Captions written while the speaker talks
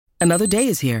Another day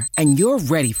is here, and you're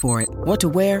ready for it. What to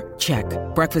wear? Check.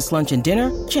 Breakfast, lunch, and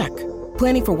dinner? Check.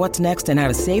 Planning for what's next and how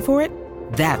to save for it?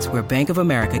 That's where Bank of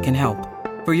America can help.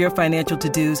 For your financial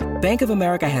to-dos, Bank of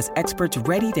America has experts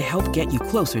ready to help get you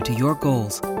closer to your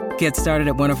goals. Get started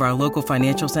at one of our local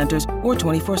financial centers or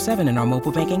 24/7 in our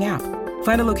mobile banking app.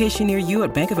 Find a location near you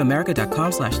at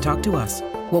bankofamerica.com/talktous.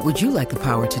 What would you like the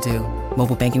power to do?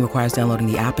 Mobile banking requires downloading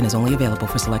the app and is only available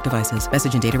for select devices.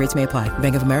 Message and data rates may apply.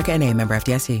 Bank of America N.A., member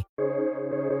FDIC.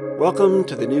 Welcome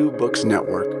to the New Books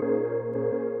Network.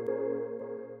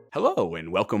 Hello,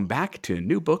 and welcome back to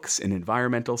New Books in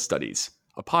Environmental Studies,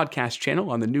 a podcast channel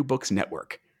on the New Books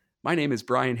Network. My name is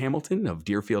Brian Hamilton of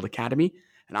Deerfield Academy,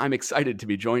 and I'm excited to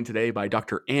be joined today by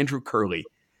Dr. Andrew Curley.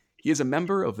 He is a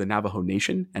member of the Navajo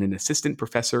Nation and an assistant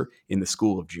professor in the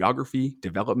School of Geography,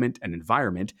 Development, and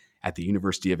Environment at the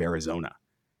University of Arizona.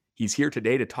 He's here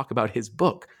today to talk about his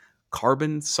book,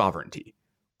 Carbon Sovereignty: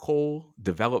 Coal,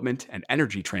 Development, and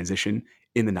Energy Transition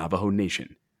in the Navajo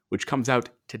Nation, which comes out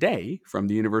today from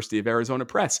the University of Arizona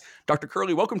Press. Dr.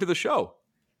 Curley, welcome to the show.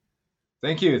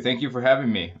 Thank you. Thank you for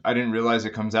having me. I didn't realize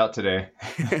it comes out today.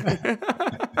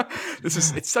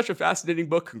 It's such a fascinating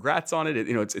book. Congrats on it.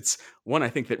 It's one I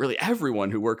think that really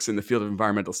everyone who works in the field of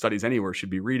environmental studies anywhere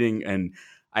should be reading, and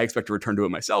I expect to return to it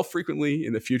myself frequently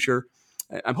in the future.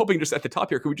 I'm hoping just at the top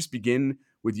here, could we just begin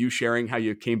with you sharing how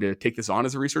you came to take this on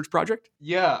as a research project?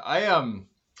 Yeah, I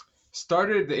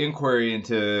started the inquiry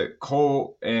into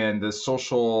coal and the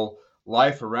social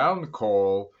life around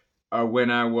coal when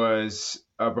I was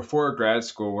before grad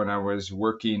school, when I was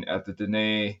working at the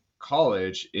Dene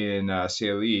College in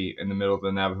CLE in the middle of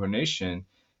the Navajo Nation.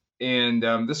 And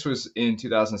this was in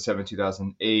 2007,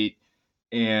 2008.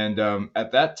 And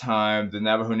at that time, the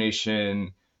Navajo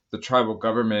Nation, the tribal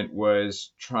government,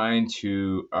 was trying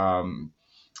to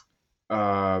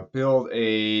build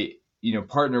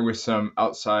partner with some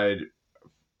outside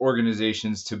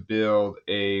organizations to build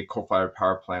a coal-fired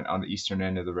power plant on the eastern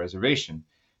end of the reservation.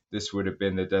 This would have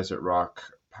been the Desert Rock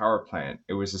power plant.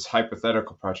 It was this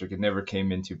hypothetical project. It never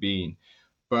came into being.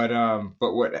 But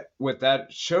what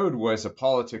that showed was the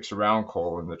politics around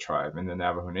coal in the tribe, in the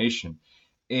Navajo Nation.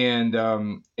 And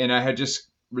I had just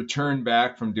returned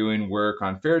back from doing work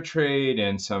on fair trade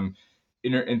and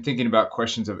and thinking about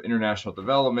questions of international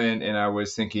development. And I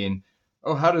was thinking,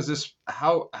 oh, how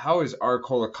is our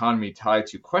coal economy tied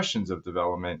to questions of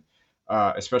development,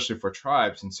 especially for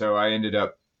tribes? And so I ended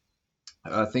up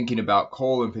thinking about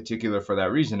coal in particular for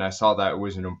that reason. I saw that it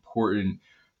was an important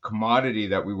commodity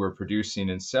that we were producing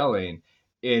and selling,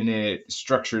 and it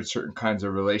structured certain kinds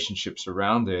of relationships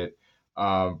around it,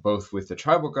 both with the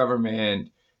tribal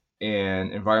government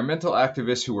and environmental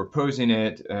activists who were opposing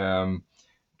it,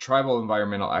 tribal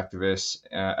environmental activists,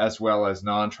 as well as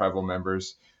non-tribal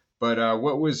members. But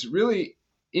what was really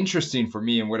interesting for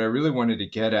me and what I really wanted to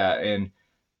get at, and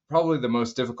probably the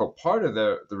most difficult part of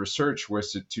the research,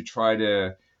 was to try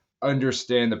to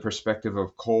understand the perspective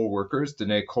of coal workers,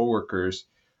 Dene coal workers,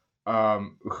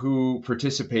 who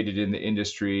participated in the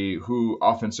industry, who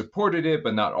often supported it,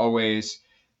 but not always,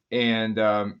 and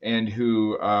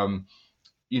who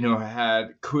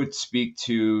could speak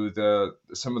to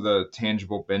some of the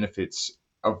tangible benefits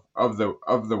of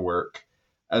the work,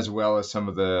 as well as some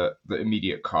of the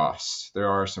immediate costs. There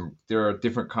are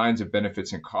different kinds of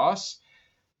benefits and costs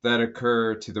that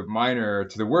occur to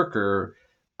the worker,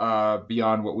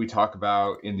 beyond what we talk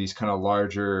about in these kind of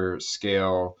larger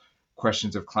scale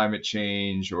questions of climate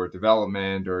change or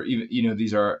development, or even,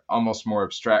 these are almost more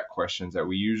abstract questions that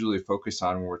we usually focus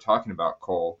on when we're talking about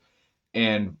coal.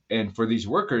 And for these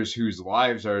workers whose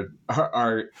lives are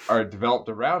developed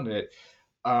around it,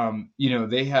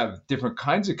 they have different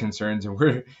kinds of concerns,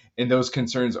 and those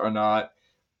concerns are not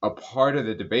a part of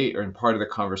the debate or part of the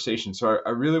conversation. So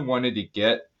I really wanted to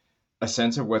get a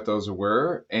sense of what those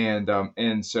were,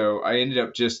 and so I ended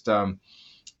up just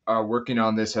working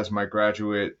on this as my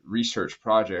graduate research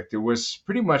project. It was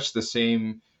pretty much the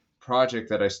same project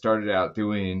that I started out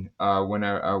doing when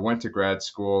I went to grad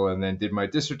school, and then did my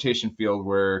dissertation field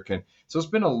work. And so it's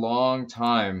been a long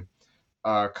time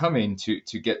coming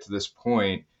to get to this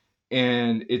point.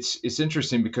 And it's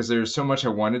interesting because there's so much I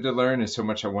wanted to learn and so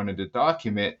much I wanted to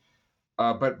document.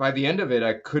 But by the end of it,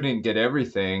 I couldn't get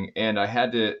everything, and I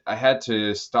had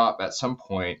to stop at some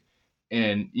point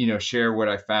and share what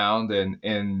I found,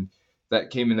 and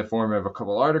that came in the form of a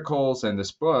couple articles and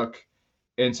this book.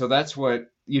 And so that's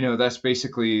that's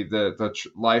basically the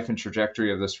life and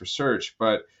trajectory of this research.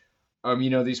 But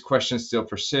these questions still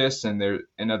persist, and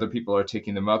other people are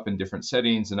taking them up in different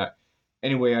settings. And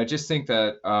I just think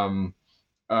that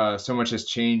so much has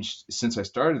changed since I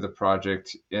started the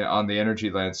project on the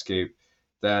energy landscape,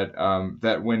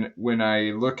 that when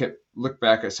I look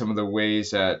back at some of the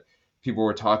ways that people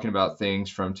were talking about things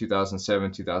from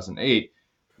 2007, 2008,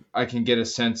 I can get a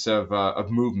sense of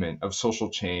movement, of social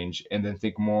change, and then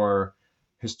think more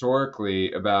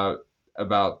historically about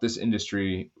this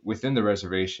industry within the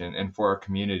reservation and for our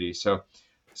community. So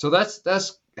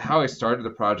that's how I started the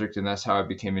project, and that's how I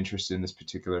became interested in this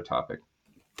particular topic.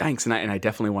 Thanks, and I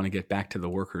definitely want to get back to the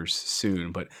workers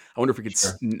soon, but I wonder if we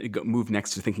could move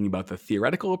next to thinking about the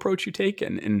theoretical approach you take,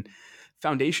 and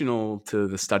foundational to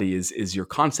the study is your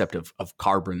concept of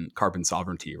carbon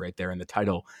sovereignty, right there in the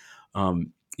title.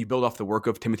 You build off the work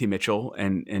of Timothy Mitchell,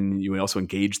 and you also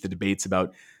engage the debates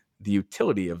about the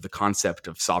utility of the concept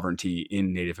of sovereignty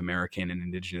in Native American and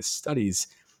Indigenous studies.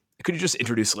 Could you just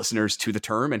introduce listeners to the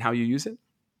term and how you use it?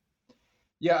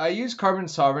 Yeah, I use carbon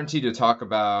sovereignty to talk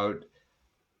about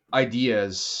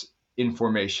ideas in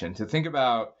formation, to think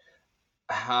about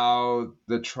how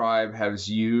the tribe has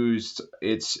used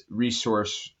its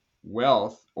resource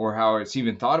wealth, or how it's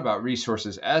even thought about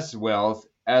resources as wealth,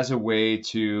 as a way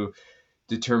to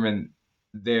determine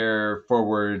their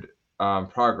forward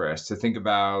progress, to think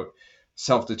about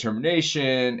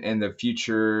self-determination and the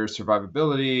future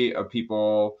survivability of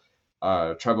people,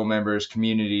 tribal members,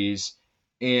 communities,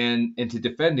 and to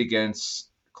defend against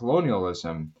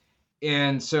colonialism.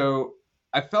 And so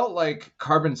I felt like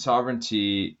carbon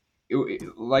sovereignty,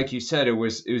 like you said, it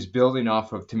was building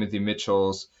off of Timothy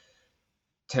Mitchell's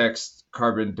text,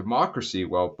 Carbon Democracy.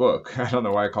 Well, book. I don't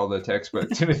know why I called it a text,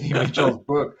 but Timothy Mitchell's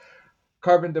book,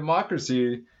 Carbon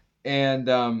Democracy. And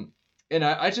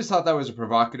I just thought that was a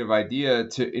provocative idea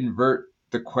to invert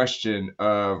the question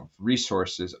of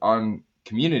resources on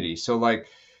community. So like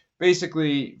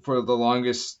basically for the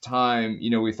longest time,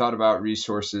 we thought about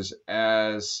resources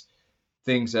as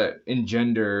things that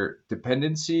engender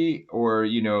dependency, or,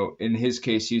 in his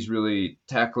case, he's really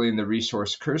tackling the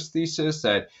resource curse thesis,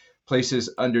 that places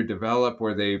underdevelop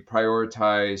where they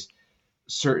prioritize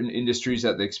certain industries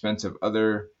at the expense of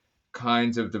other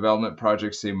kinds of development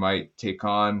projects they might take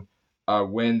on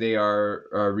when they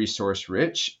are resource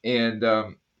rich. And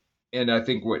I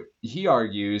think what he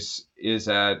argues is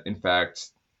that, in fact,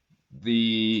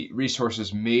 the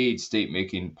resources made state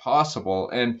making possible.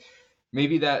 And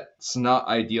maybe that's not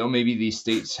ideal. Maybe these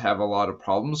states have a lot of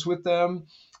problems with them.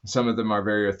 Some of them are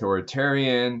very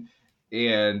authoritarian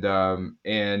and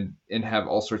have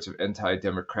all sorts of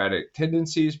anti-democratic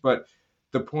tendencies. But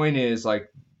the point is,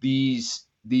 like, these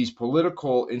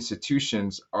political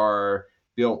institutions are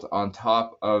built on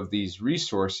top of these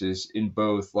resources in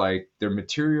both like their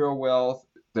material wealth,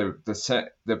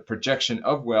 the projection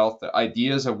of wealth, the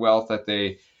ideas of wealth that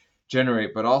they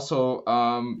generate, but also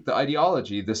the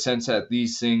ideology, the sense that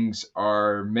these things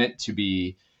are meant to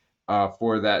be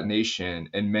for that nation,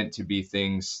 and meant to be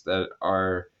things that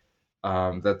are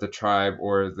that the tribe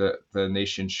or the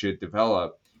nation should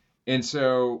develop. And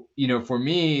so, for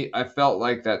me, I felt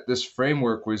like that this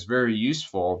framework was very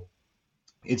useful.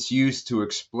 It's used to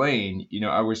explain,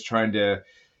 I was trying to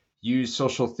use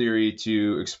social theory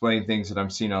to explain things that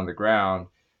I'm seeing on the ground.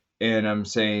 And I'm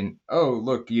saying, oh,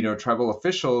 look, tribal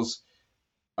officials,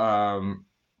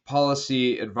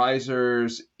 policy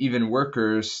advisors, even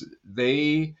workers,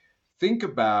 they think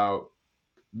about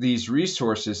these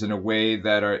resources in a way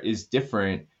that is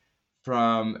different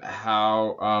from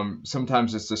how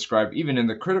sometimes it's described, even in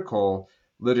the critical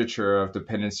literature of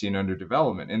dependency and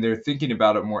underdevelopment. And they're thinking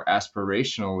about it more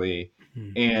aspirationally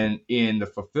and in the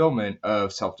fulfillment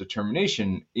of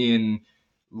self-determination, in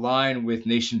line with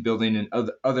nation building and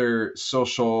other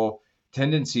social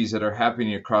tendencies that are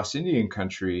happening across Indian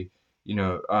country,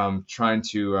 trying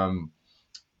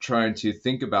to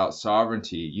think about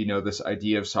sovereignty, this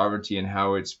idea of sovereignty and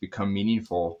how it's become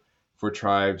meaningful for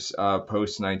tribes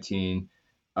post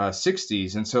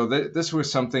 1960s. And so this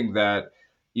was something that,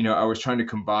 I was trying to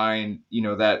combine,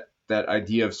 that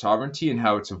idea of sovereignty and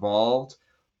how it's evolved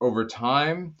over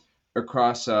time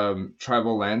across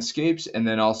tribal landscapes, and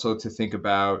then also to think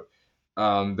about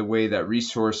the way that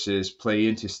resources play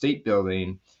into state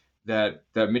building that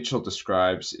Mitchell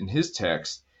describes in his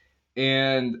text.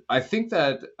 And I think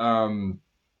that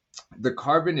the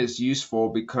carbon is useful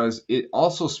because it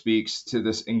also speaks to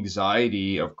this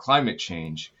anxiety of climate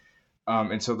change.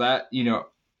 And so that,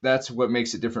 that's what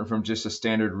makes it different from just a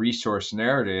standard resource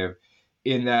narrative,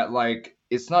 in that, like,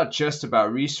 it's not just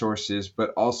about resources,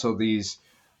 but also these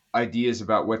ideas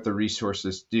about what the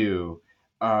resources do,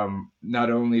 not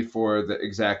only for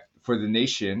the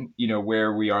nation,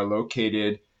 where we are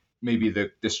located, maybe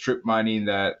the strip mining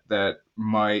that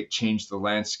might change the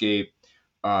landscape,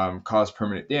 cause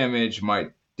permanent damage,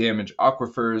 might damage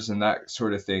aquifers and that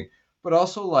sort of thing, but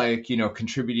also like,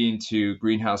 contributing to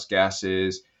greenhouse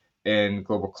gases and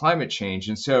global climate change.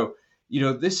 And so,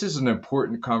 this is an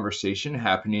important conversation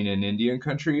happening in Indian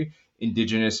country.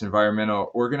 Indigenous environmental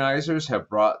organizers have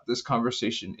brought this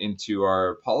conversation into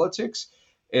our politics.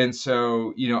 And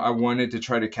so, I wanted to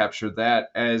try to capture that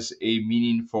as a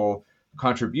meaningful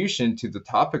contribution to the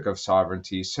topic of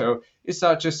sovereignty. So it's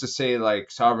not just to say like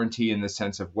sovereignty in the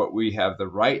sense of what we have the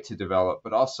right to develop,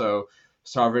 but also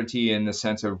sovereignty in the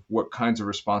sense of what kinds of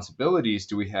responsibilities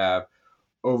do we have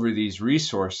over these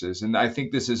resources. And I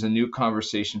think this is a new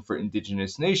conversation for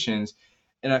indigenous nations.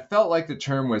 And I felt like the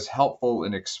term was helpful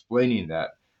in explaining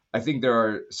that. I think there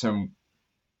are some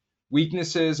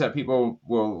weaknesses that people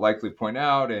will likely point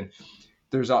out. And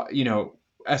there's,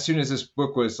 as soon as this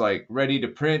book was like ready to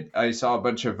print, I saw a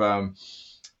bunch of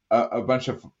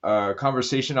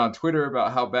conversation on Twitter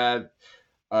about how bad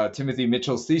Timothy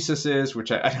Mitchell's thesis is,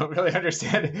 which I don't really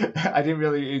understand. I didn't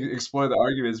really explore the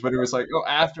arguments, but it was like,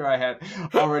 after I had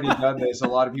already done this, a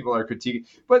lot of people are critiquing.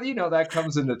 But, that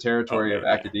comes in the territory of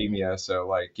academia. So,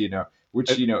 like, which,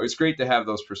 it's great to have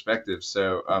those perspectives.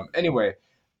 So, anyway,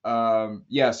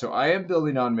 so I am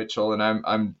building on Mitchell,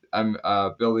 and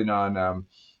I'm building on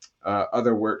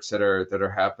other works that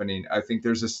are happening. I think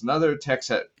there's this another text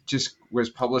that just was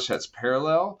published that's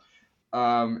parallel.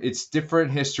 It's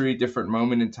different history, different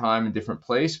moment in time, and different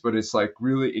place, but it's like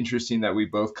really interesting that we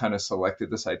both kind of selected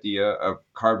this idea of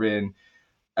carbon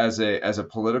as a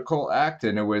political act.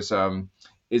 And it was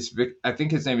I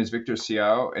think his name is Victor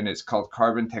Siao, and it's called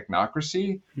Carbon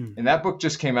Technocracy. And that book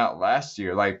just came out last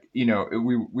year. Like,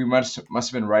 we must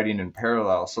have been writing in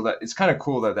parallel. So that it's kind of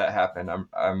cool that happened.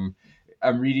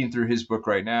 I'm reading through his book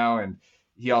right now, and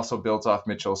he also builds off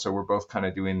Mitchell. So we're both kind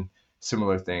of doing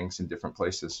similar things in different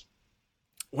places.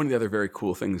 One of the other very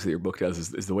cool things that your book does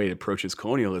is the way it approaches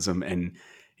colonialism. And,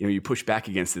 you push back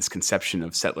against this conception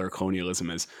of settler colonialism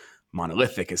as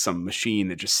monolithic, as some machine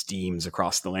that just steams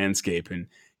across the landscape. And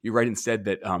you write instead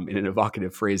that in an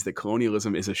evocative phrase that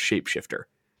colonialism is a shapeshifter.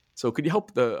 So could you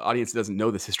help the audience that doesn't know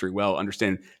this history well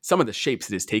understand some of the shapes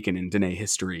it has taken in Dene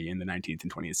history in the 19th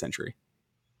and 20th century?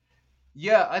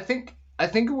 Yeah, I think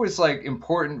it was like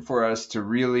important for us to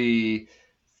really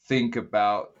think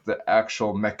about the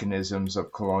actual mechanisms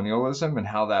of colonialism and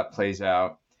how that plays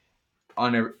out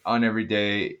on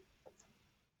everyday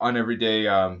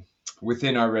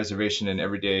within our reservation and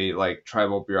everyday like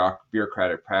tribal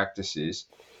bureaucratic practices.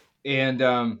 And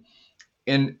I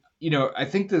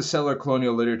think the settler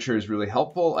colonial literature is really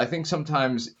helpful. I think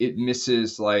sometimes it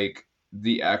misses like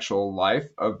the actual life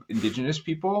of indigenous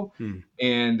people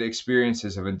and the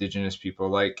experiences of indigenous people.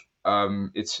 Like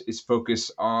its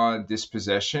focus on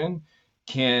dispossession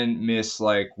can miss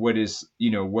like what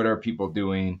are people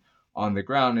doing on the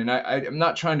ground. And I'm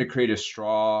not trying to create a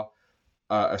straw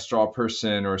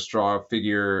person or a straw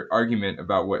figure argument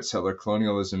about what settler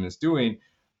colonialism is doing.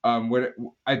 What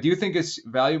I do think is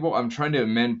valuable, I'm trying to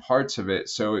amend parts of it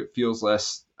so it feels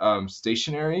less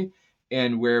stationary,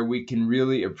 and where we can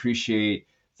really appreciate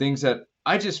things that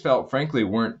I just felt, frankly,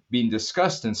 weren't being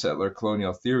discussed in settler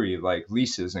colonial theory, like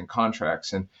leases and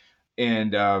contracts and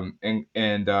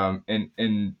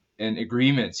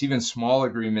agreements, even small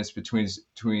agreements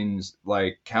between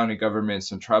like county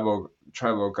governments and tribal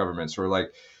governments, or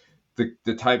like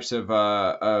the types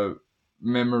of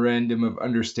memorandum of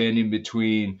understanding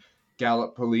between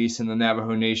Gallup police and the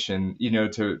Navajo Nation,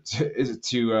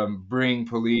 to bring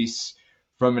police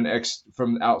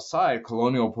from outside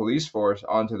colonial police force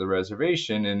onto the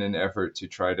reservation in an effort to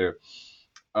try to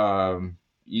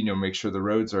make sure the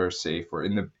roads are safe, or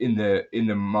in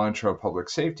the mantra of public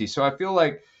safety. So I feel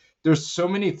like there's so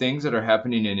many things that are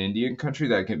happening in Indian country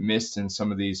that get missed in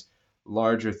some of these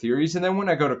larger theories. And then when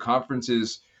I go to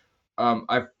conferences,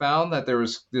 I found that there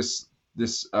was this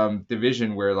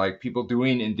division where like people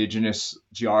doing indigenous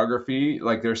geography,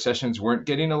 like their sessions weren't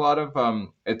getting a lot of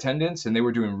attendance, and they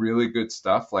were doing really good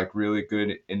stuff, like really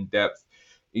good in-depth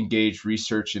engaged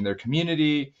research in their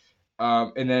community.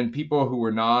 And then people who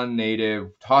were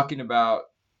non-native talking about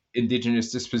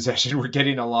indigenous dispossession were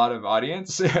getting a lot of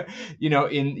audience,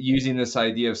 in using this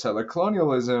idea of settler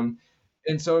colonialism.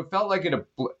 And so it felt like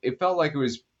it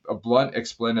was a blunt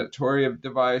explanatory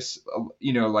device.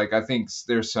 Like I think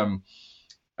there's some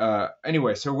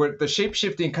anyway. So what the shape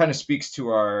shifting kind of speaks to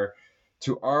our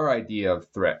idea of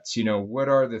threats. What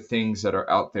are the things that are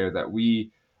out there that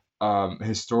we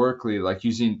historically, like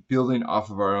building off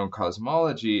of our own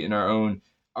cosmology and our own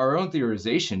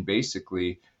theorization,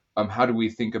 basically. How do we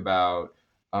think about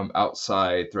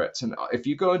outside threats? And if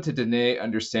you go into Dene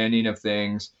understanding of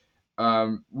things,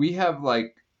 we have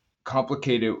like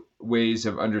complicated ways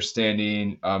of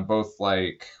understanding both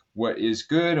like what is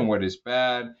good and what is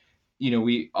bad.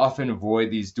 We often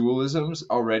avoid these dualisms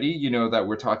already, that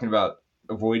we're talking about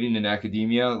avoiding in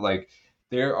academia. Like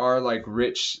there are like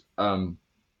rich,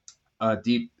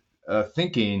 deep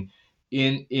thinking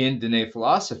in Dene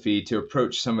philosophy to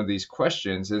approach some of these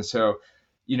questions. And so,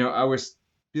 I was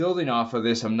building off of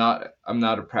this. I'm not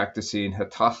a practicing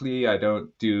Hatahli. I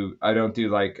don't do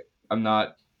like, I'm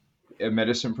not a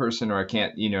medicine person, or I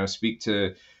can't, speak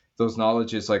to those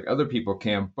knowledges like other people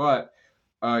can. But,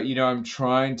 I'm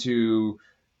trying to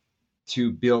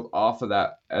build off of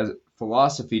that as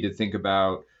philosophy to think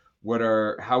about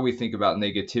how we think about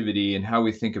negativity and how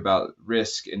we think about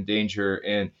risk and danger.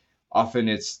 And often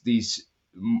it's these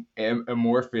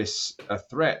amorphous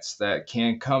threats that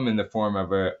can come in the form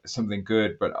of something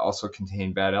good, but also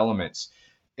contain bad elements.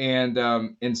 And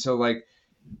so like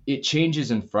it changes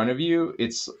in front of you.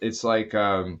 It's like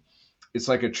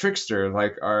a trickster,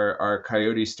 like our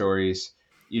coyote stories,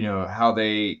 how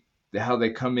they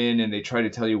come in and they try to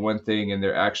tell you one thing and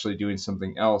they're actually doing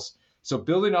something else. So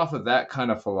building off of that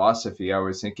kind of philosophy, I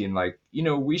was thinking like,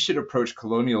 we should approach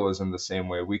colonialism the same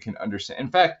way. We can understand. In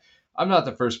fact, I'm not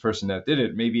the first person that did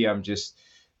it. Maybe I'm just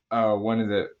one of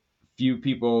the few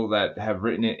people that have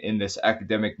written it in this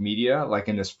academic media, like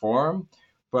in this forum.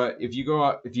 But if you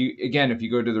go to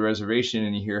the reservation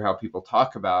and you hear how people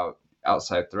talk about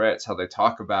outside threats, how they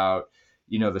talk about,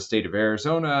 the state of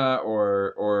Arizona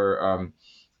or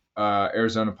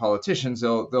Arizona politicians,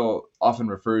 they'll often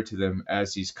refer to them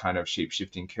as these kind of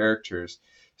shape-shifting characters.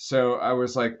 So I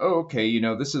was like, oh, okay,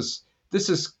 this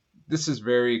is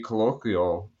very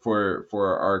colloquial for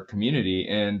our community,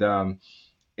 and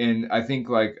I think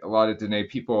like a lot of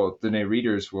Dene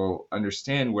readers will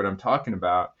understand what I'm talking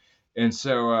about. And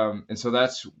so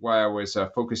that's why I was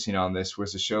focusing on this,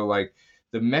 was to show like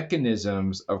the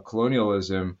mechanisms of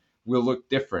colonialism will look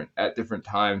different at different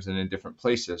times and in different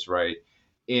places, right?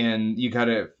 And you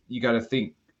gotta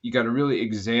really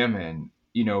examine,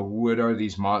 what are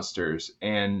these monsters,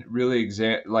 and really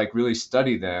really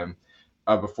study them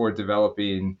before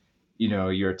developing,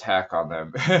 your attack on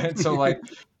them. And so like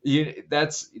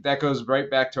that goes right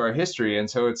back to our history. And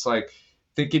so it's like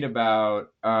thinking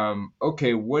about,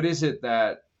 okay, what is it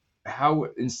that, how,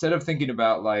 instead of thinking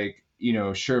about like,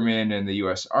 Sherman and the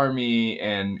U.S. Army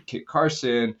and Kit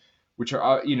Carson, which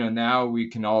are, now we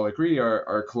can all agree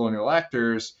are colonial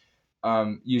actors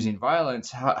using violence.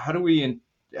 How do we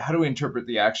interpret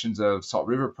the actions of Salt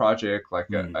River Project, like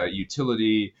a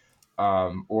utility,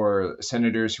 or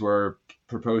senators who are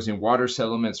proposing water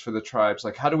settlements for the tribes?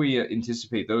 Like, how do we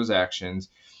anticipate those actions?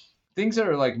 Things that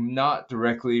are like not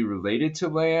directly related to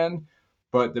land,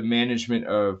 but the management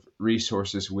of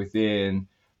resources within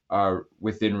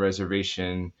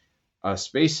reservation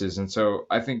spaces. And so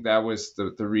I think that was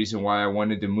the reason why I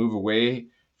wanted to move away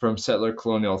from settler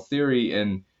colonial theory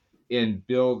and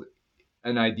build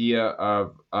an idea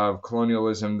of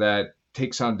colonialism that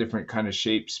takes on different kind of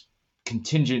shapes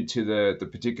contingent to the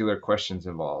particular questions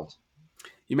involved.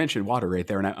 You mentioned water right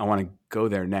there, and I want to go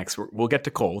there next. We'll get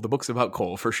to coal. The book's about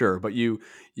coal for sure, but you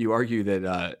argue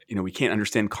that we can't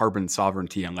understand carbon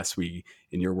sovereignty unless we,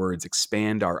 in your words,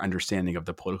 expand our understanding of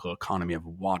the political economy of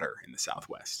water in the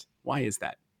Southwest. Why is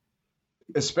that?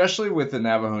 Especially with the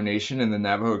Navajo Nation and the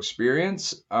Navajo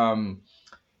experience,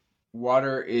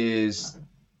 water is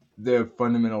the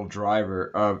fundamental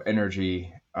driver of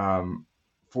energy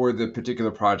for the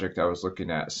particular project I was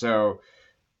looking at. So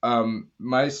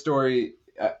my story,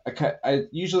 I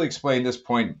usually explain this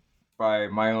point by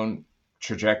my own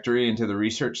trajectory into the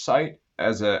research site.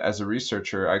 As a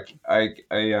researcher, I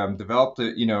developed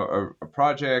a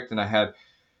project, and I had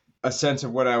a sense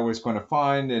of what I was going to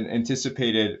find and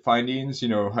anticipated findings.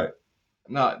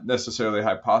 Not necessarily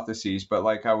hypotheses, but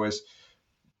like I was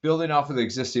building off of the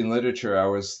existing literature. I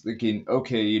was thinking,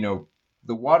 okay,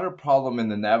 the water problem in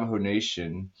the Navajo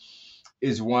Nation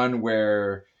is one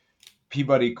where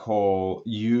Peabody Coal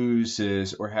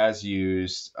uses or has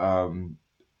used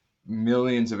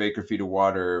millions of acre feet of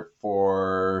water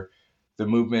for the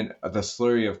movement of the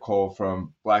slurry of coal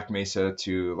from Black Mesa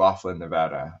to Laughlin,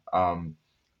 Nevada,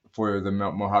 for the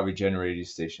Mojave Generating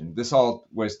Station. This all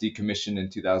was decommissioned in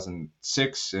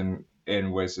 2006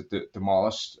 and was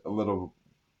demolished a little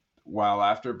while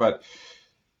after. But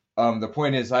the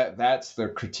point is that's the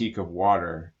critique of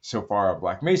water so far at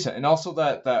Black Mesa. And also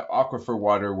that aquifer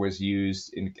water was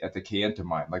used at the Kayenta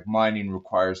mine. Like, mining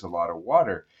requires a lot of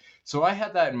water. So I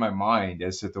had that in my mind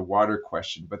as the water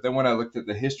question. But then when I looked at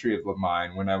the history of the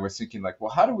mine, when I was thinking like,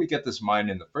 well, how do we get this mine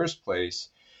in the first place?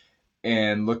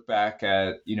 And look back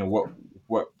at,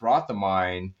 what brought the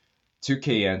mine, to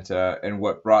Kayenta, and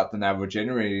what brought the Navajo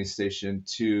generating station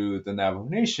to the Navajo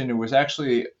Nation, it was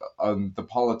actually the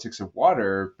politics of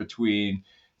water between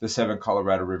the 7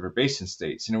 Colorado River Basin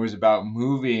states. And it was about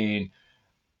moving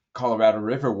Colorado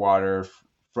River water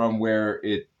from where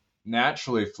it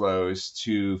naturally flows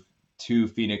to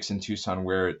Phoenix and Tucson,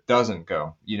 where it doesn't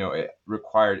go. It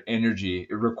required energy.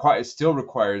 It still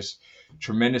requires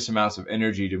tremendous amounts of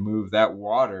energy to move that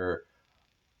water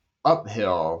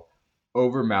uphill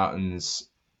over mountains,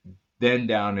 then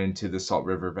down into the Salt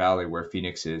River Valley where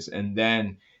Phoenix is, and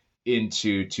then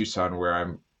into Tucson where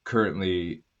I'm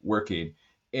currently working.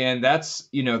 And that's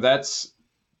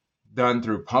done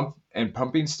through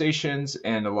pumping stations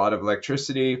and a lot of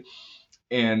electricity.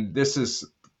 And this is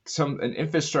an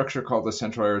infrastructure called the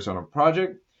Central Arizona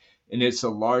Project, and it's the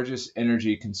largest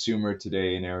energy consumer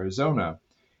today in Arizona.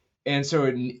 And so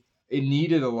it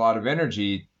needed a lot of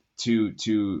energy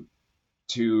to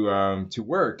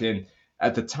work. And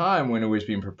at the time when it was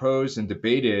being proposed and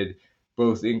debated,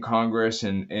 both in Congress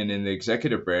and in the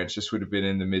executive branch, this would have been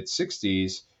in the mid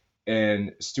 60s,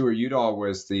 and Stuart Udall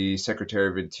was the Secretary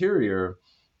of Interior.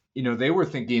 They were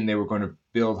thinking they were going to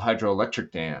build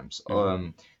hydroelectric dams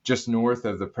just north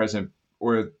of the present,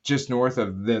 or just north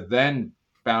of the then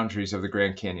boundaries of the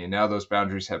Grand Canyon. Now those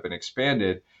boundaries have been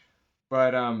expanded,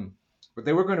 but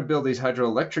they were going to build these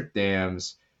hydroelectric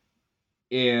dams,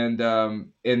 and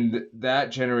that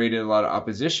generated a lot of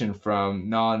opposition from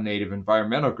non-native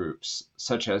environmental groups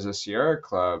such as the Sierra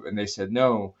Club, and they said,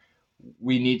 no,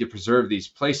 we need to preserve these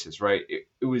places, right?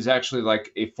 It was actually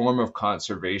like a form of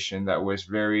conservation that was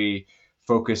very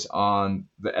focused on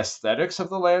the aesthetics of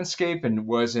the landscape and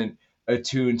wasn't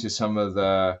attuned to some of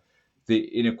the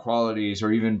inequalities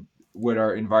or even what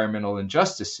are environmental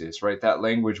injustices, right? That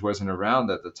language wasn't around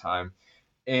at the time.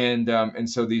 And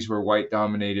so these were white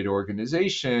dominated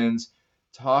organizations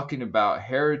talking about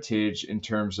heritage in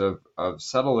terms of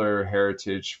settler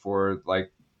heritage for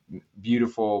like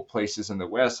beautiful places in the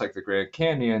West, like the Grand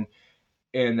Canyon,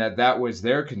 and that was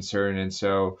their concern. And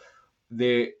so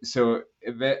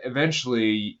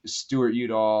eventually Stuart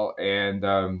Udall and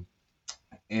the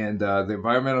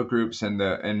environmental groups and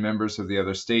members of the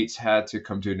other states had to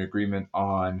come to an agreement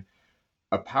on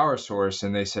a power source.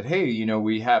 And they said, hey,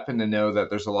 we happen to know that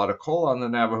there's a lot of coal on the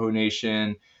Navajo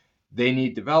Nation. They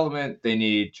need development, they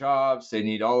need jobs, they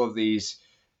need all of these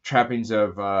trappings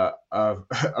of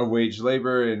wage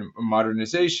labor and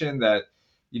modernization that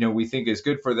we think is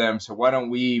good for them. So why don't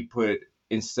we put,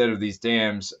 instead of these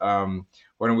dams, why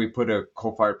don't we put a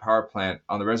coal-fired power plant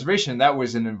on the reservation? That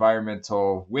was an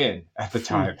environmental win at the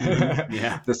time.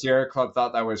 Yeah. The Sierra Club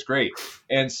thought that was great,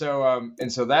 and so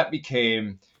that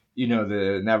became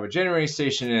the Navajo Generating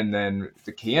Station, and then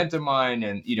the Kayenta mine,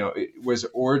 and it was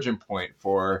an origin point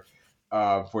for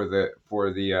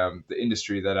the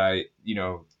industry that I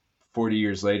 40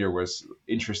 years later was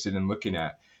interested in looking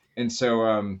at. And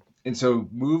so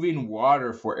moving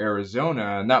water for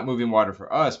Arizona, not moving water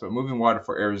for us, but moving water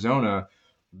for Arizona,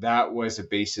 that was the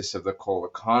basis of the coal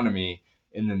economy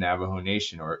in the Navajo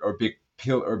Nation, or big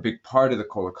part of the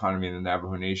coal economy in the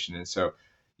Navajo Nation. And so,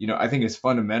 I think it's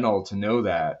fundamental to know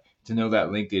that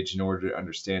linkage in order to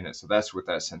understand it. So that's what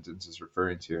that sentence is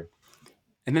referring to.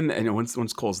 And then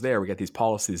once coal's there, we get these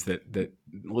policies that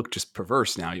look just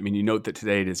perverse now. I mean, you note that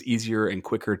today it is easier and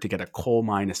quicker to get a coal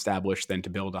mine established than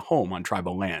to build a home on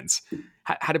tribal lands.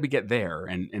 How did we get there?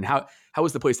 And how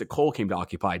was the place that coal came to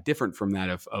occupy different from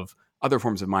that of other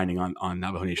forms of mining on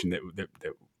Navajo Nation that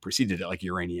preceded it, like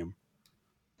uranium?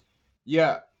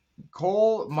 Yeah,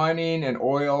 coal mining and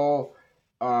oil,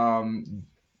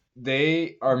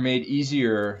 they are made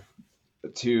easier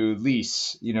to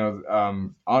lease,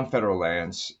 on federal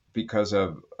lands because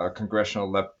of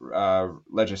congressional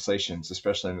legislations,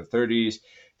 especially in the 30s.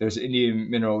 There's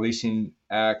Indian Mineral Leasing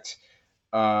Act,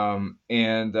 and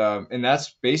that's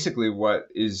basically what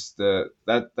is that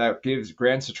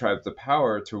grants the tribe the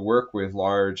power to work with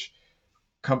large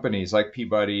companies like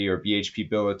Peabody or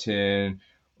BHP Billiton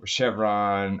or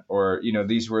Chevron, or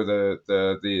these were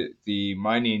the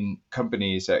mining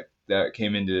companies that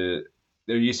came into.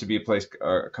 There used to be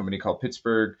a company called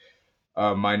Pittsburgh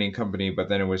Mining Company, but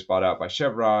then it was bought out by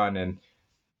Chevron,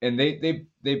 and they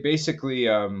basically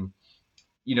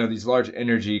these large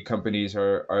energy companies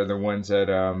are the ones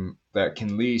that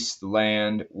can lease the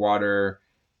land, water,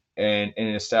 and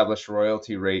establish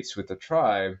royalty rates with the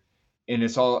tribe, and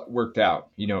it's all worked out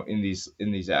in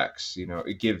these acts.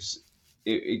 It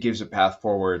gives a path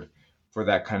forward for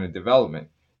that kind of development.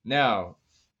 Now,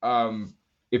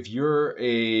 if you're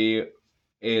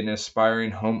an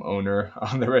aspiring homeowner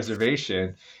on the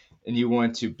reservation and you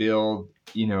want to build,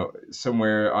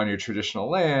 somewhere on your traditional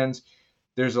lands,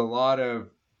 there's a lot of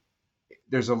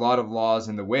laws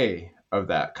in the way of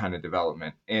that kind of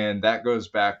development, and that goes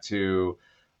back to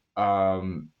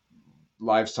um,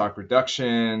 livestock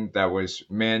reduction that was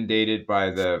mandated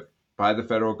by the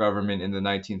federal government in the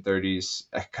 1930s.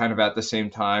 Kind of at the same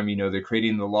time, they're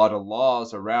creating a lot of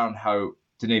laws around how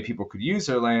Dene people could use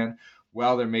their land,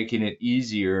 while they're making it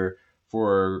easier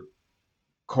for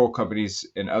coal companies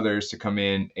and others to come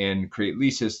in and create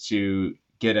leases to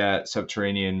get at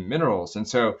subterranean minerals. And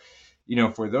so,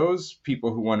 for those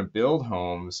people who want to build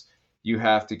homes, you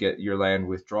have to get your land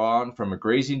withdrawn from a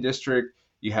grazing district.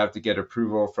 You have to get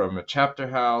approval from a chapter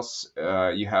house.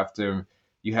 You have to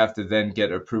then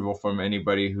get approval from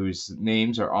anybody whose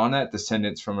names are on it,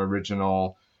 descendants from the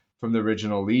original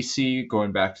leasee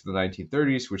going back to the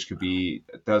 1930s, which could be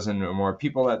a dozen or more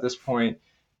people at this point.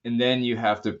 And then you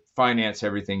have to finance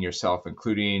everything yourself,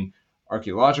 including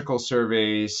archaeological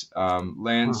surveys,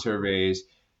 land surveys,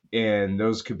 and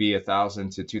those could be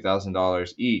 $1,000 to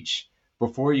 $2,000 each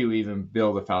before you even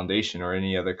build a foundation or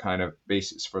any other kind of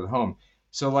basis for the home.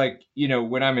 So,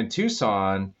 when I'm in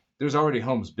Tucson, there's already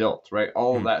homes built, right?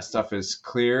 All of that stuff is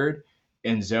cleared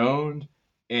and zoned,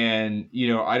 and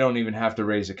I don't even have to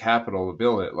raise a capital to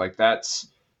build it. Like that's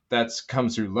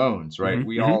comes through loans, right?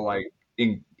 We all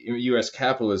in U.S.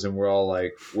 capitalism, we're all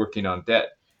working on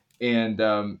debt, and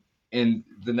the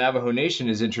Navajo Nation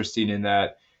is interesting in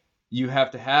that you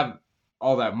have to have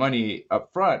all that money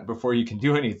up front before you can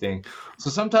do anything.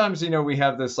 So sometimes, we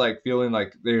have this feeling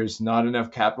like there's not enough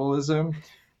capitalism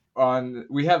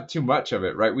we have too much of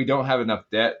it, right? We don't have enough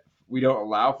debt. We don't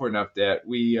allow for enough debt.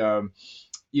 We're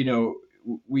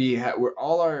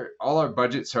all our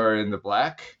budgets are in the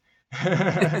black.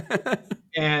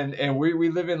 and we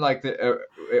live in a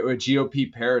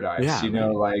GOP paradise,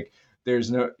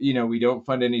 there's no, we don't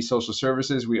fund any social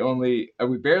services. We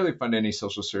barely fund any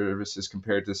social services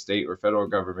compared to state or federal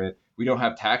government. We don't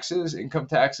have income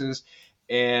taxes,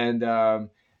 and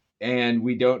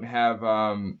we don't have,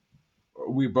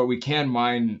 but we can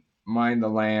mine the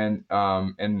land,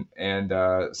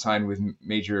 and sign with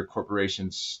major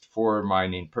corporations for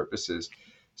mining purposes.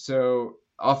 So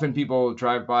often people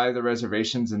drive by the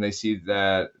reservations and they see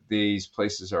that these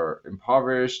places are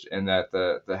impoverished and that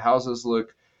the houses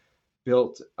look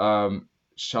built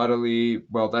shoddily.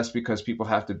 Well, that's because people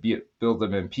have to build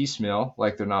them in piecemeal,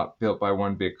 like they're not built by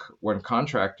one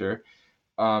contractor,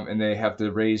 and they have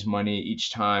to raise money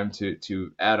each time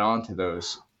to add on to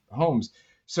those homes.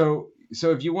 So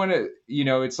if you want to,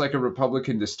 it's like a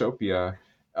Republican dystopia.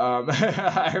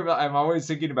 I'm always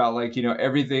thinking about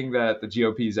everything that the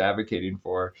GOP is advocating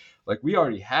for, we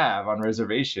already have on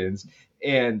reservations,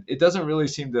 and it doesn't really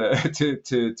seem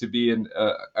to be in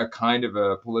a kind of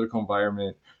a political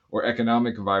environment or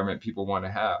economic environment people want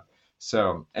to have.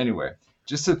 So anyway,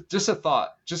 just a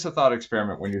thought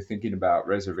experiment when you're thinking about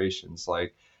reservations.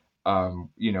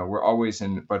 We're always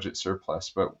in budget surplus,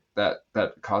 but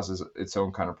that causes its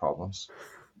own kind of problems.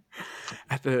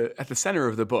 At the center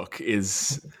of the book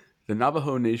is the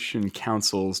Navajo Nation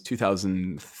Council's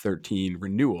 2013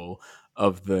 renewal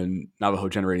of the Navajo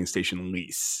Generating Station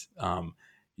lease.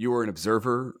 You were an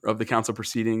observer of the council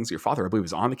proceedings. Your father, I believe,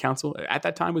 was on the council at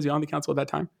that time. Was he on the council at that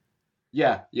time?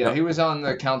 Yeah, he was on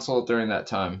the council during that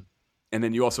time. And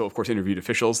then you also, of course, interviewed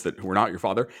officials that were not your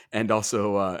father, and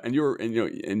also, and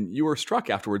you were struck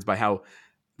afterwards by how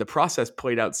the process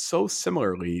played out so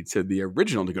similarly to the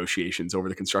original negotiations over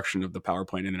the construction of the power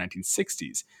plant in the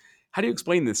 1960s. How do you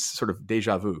explain this sort of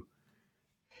deja vu?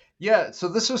 Yeah, so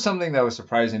this was something that was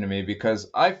surprising to me because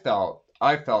I felt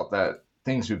that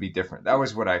things would be different. That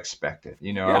was what I expected.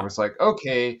 I was like,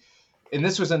 okay. And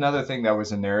this was another thing that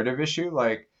was a narrative issue.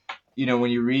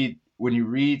 When you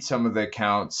read some of the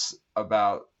accounts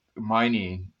about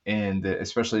mining and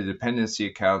especially the dependency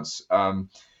accounts,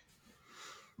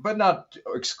 but not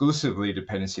exclusively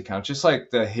dependency accounts, just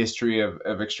like the history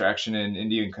of extraction in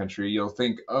Indian country, you'll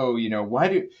think, why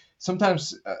do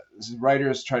sometimes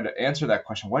writers try to answer that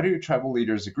question? Why do tribal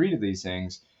leaders agree to these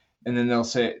things? And then they'll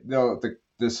say,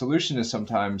 the solution is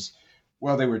sometimes,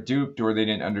 well, they were duped, or they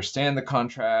didn't understand the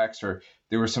contracts, or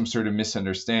there was some sort of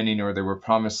misunderstanding, or they were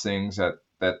promised things that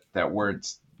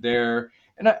weren't there.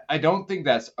 And I don't think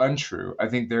that's untrue. I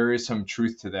think there is some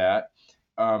truth to that.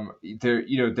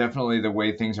 Definitely the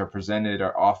way things are presented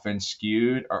are often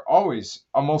skewed, are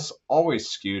almost always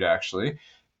skewed, actually.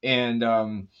 And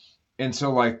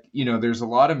so there's a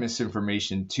lot of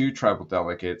misinformation to tribal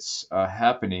delegates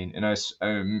happening. And I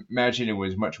imagine it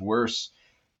was much worse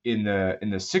in the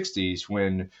 60s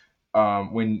when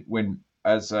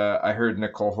as I heard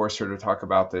Nicole Horster talk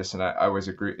about this, and I was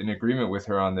in agreement with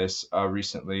her on this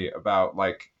recently about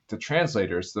the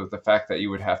translators, the fact that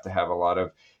you would have to have a lot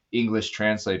of English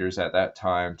translators at that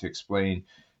time to explain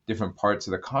different parts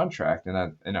of the contract.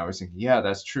 And I was thinking, yeah,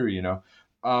 that's true,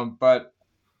 but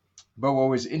what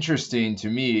was interesting to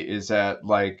me is that,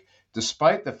 like,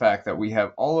 despite the fact that we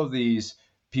have all of these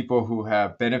people who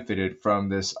have benefited from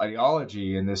this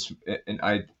ideology and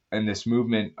this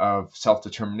movement of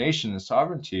self-determination and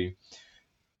sovereignty,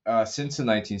 since the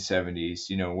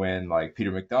 1970s, when like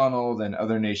Peter MacDonald and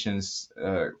other nations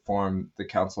formed the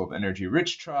Council of Energy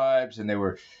Rich Tribes, and they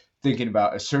were thinking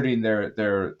about asserting their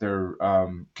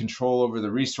control over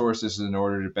the resources in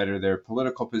order to better their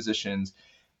political positions.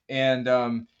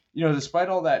 And despite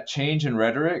all that change in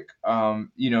rhetoric,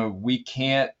 we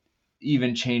can't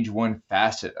even change one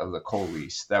facet of the coal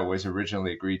lease that was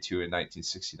originally agreed to in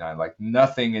 1969. Like,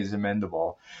 nothing is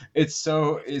amendable. It's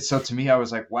so to me, I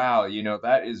was like, wow,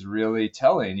 that is really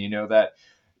telling, that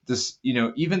this,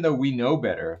 even though we know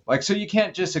better, like, so you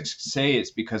can't just say it's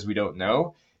because we don't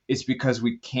know. It's because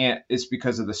we can't, it's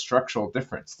because of the structural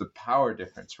difference, the power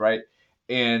difference, right?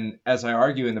 And as I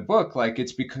argue in the book, like,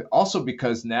 it's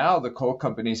because now the coal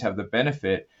companies have the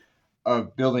benefit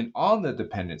of building on the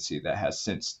dependency that has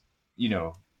since,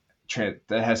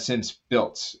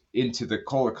 built into the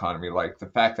coal economy. Like the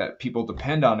fact that people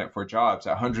depend on it for jobs,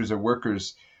 that hundreds of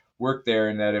workers work there,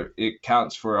 and that it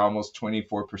counts for almost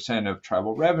 24% of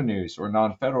tribal revenues or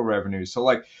non-federal revenues. So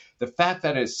like the fact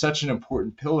that it's such an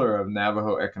important pillar of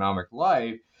Navajo economic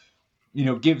life,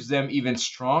 gives them even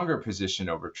stronger position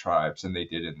over tribes than they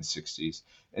did in the 60s.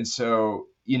 And so,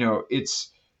 it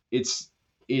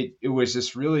was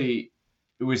just really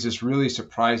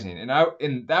surprising.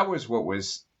 And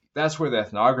that's where the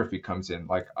ethnography comes in.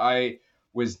 Like, I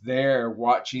was there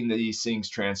watching these things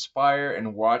transpire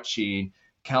and watching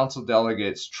council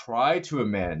delegates try to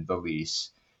amend the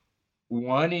lease,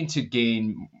 wanting to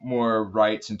gain more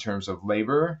rights in terms of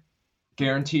labor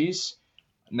guarantees,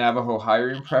 Navajo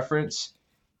hiring preference,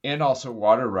 and also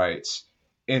water rights.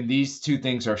 And these two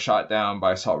things are shot down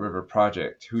by Salt River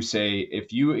Project, who say,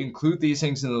 if you include these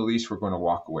things in the lease, we're going to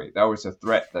walk away. That was a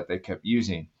threat that they kept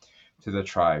using to the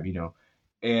tribe,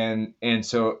 And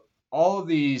so all of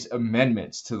these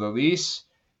amendments to the lease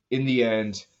in the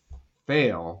end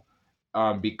fail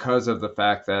because of the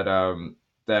fact that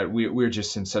we're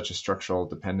just in such a structural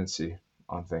dependency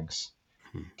on things.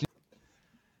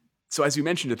 So as you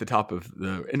mentioned at the top of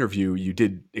the interview, you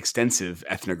did extensive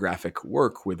ethnographic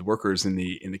work with workers in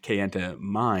the Kayenta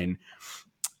mine.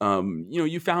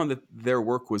 You found that their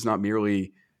work was not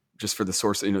merely just for the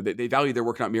source. They value their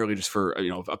work not merely just for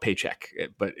a paycheck,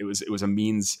 but it was a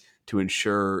means to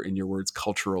ensure, in your words,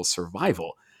 cultural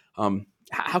survival.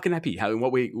 How can that be? In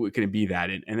what way can it be that?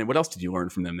 And then what else did you learn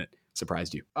from them that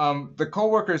surprised you? The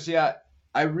co-workers, yeah,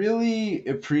 I really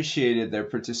appreciated their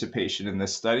participation in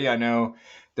this study. I know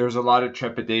there was a lot of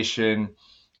trepidation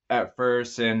at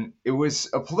first, and it was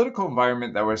a political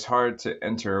environment that was hard to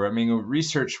enter. I mean,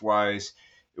 research-wise,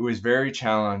 it was very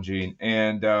challenging,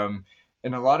 and a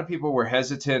lot of people were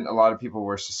hesitant. A lot of people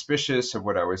were suspicious of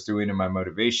what I was doing and my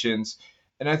motivations.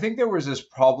 And I think there was this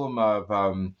problem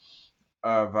of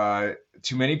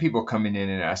too many people coming in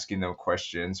and asking them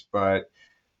questions, but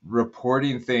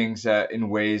reporting things in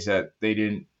ways that they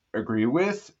didn't agree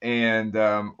with, and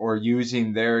or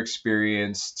using their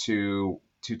experience to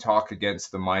talk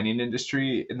against the mining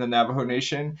industry in the Navajo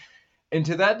Nation. And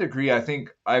to that degree, I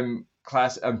think I'm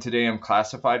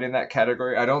classified in that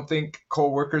category. I don't think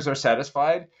coal workers are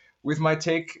satisfied with my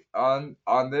take on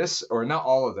this, or not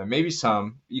all of them, maybe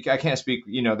some. I can't speak,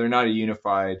 they're not a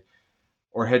unified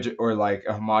or like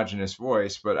a homogenous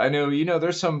voice, but I know,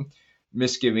 there's some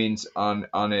misgivings on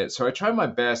it. So I try my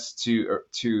best to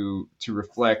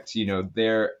reflect,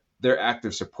 their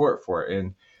active support for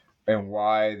it and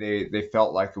why they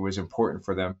felt like it was important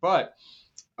for them. But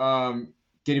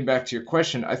getting back to your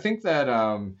question, I think that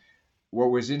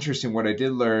what was interesting, what I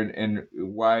did learn, and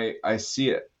why I see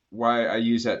it, why I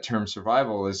use that term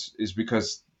survival is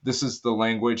because this is the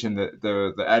language and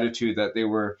the attitude that they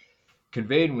were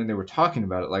conveyed when they were talking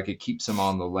about it. Like, it keeps them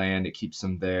on the land, it keeps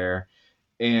them there,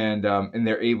 and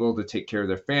they're able to take care of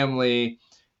their family.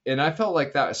 And I felt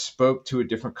like that spoke to a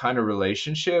different kind of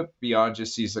relationship beyond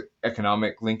just these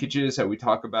economic linkages that we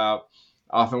talk about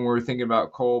often when we're thinking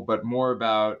about coal, but more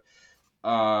about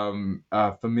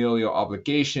familial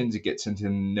obligations. It gets into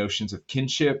notions of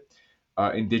kinship,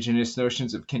 indigenous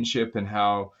notions of kinship, and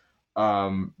how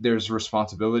there's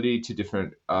responsibility to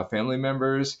different family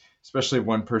members, especially if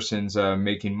one person's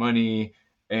making money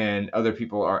and other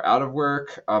people are out of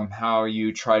work, how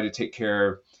you try to take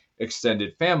care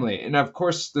extended family. And of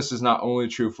course, this is not only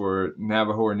true for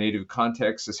Navajo or Native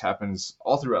contexts. This happens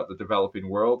all throughout the developing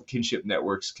world. Kinship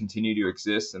networks continue to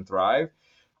exist and thrive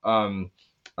um,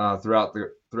 throughout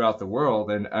the world,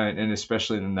 and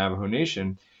especially in the Navajo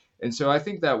Nation. And so I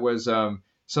think that was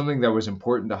something that was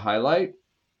important to highlight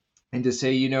and to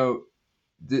say,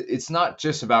 it's not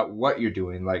just about what you're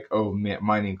doing, like,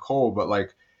 mining coal, but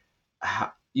like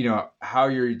how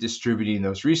you're distributing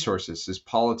those resources, this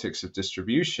politics of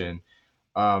distribution.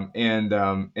 And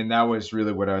that was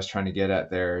really what I was trying to get at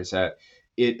there, is that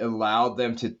it allowed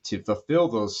them to fulfill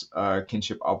those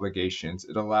kinship obligations.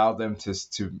 It allowed them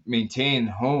to maintain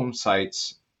home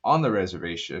sites on the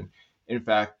reservation. In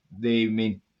fact,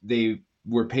 they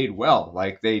were paid well.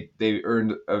 Like they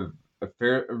earned a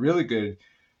really good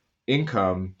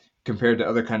income compared to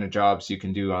other kind of jobs you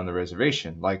can do on the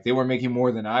reservation. Like they were making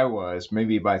more than I was,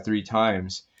 maybe by 3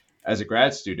 times as a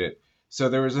grad student. So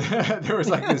there was there was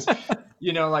like this,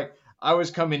 like I was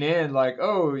coming in like,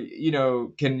 oh,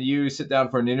 can you sit down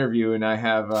for an interview? And I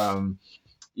have,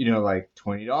 like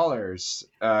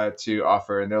 $20 to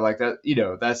offer, and they're like,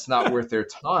 that's not worth their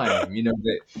time,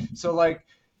 so like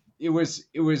it was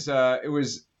interesting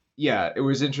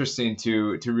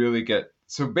to really get.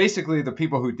 So basically, the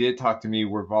people who did talk to me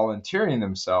were volunteering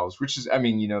themselves, which is,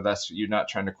 that's, you're not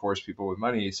trying to coerce people with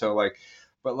money. So like,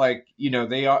 but like,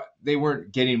 they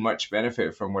weren't getting much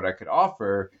benefit from what I could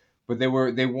offer, but they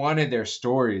wanted their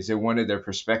stories, they wanted their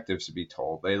perspectives to be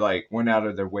told. They like went out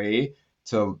of their way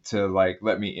to like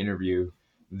let me interview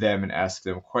them and ask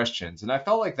them questions, and I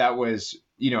felt like that was,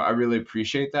 I really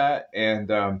appreciate that.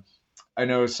 And I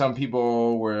know some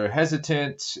people were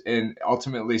hesitant, and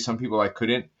ultimately some people I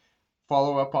couldn't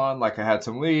follow up on. Like I had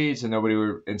some leads and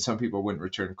and some people wouldn't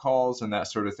return calls and that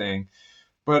sort of thing.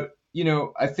 But,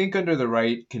 I think under the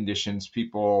right conditions,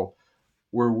 people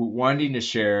were wanting to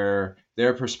share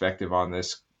their perspective on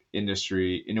this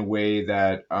industry in a way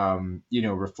that,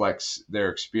 reflects their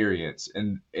experience.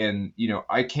 And, I'm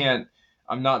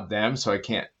not them, so I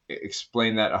can't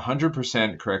explain that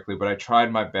 100% correctly, but I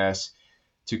tried my best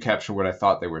to capture what I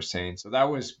thought they were saying. So that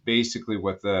was basically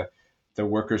what the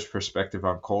workers' perspective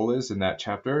on coal is in that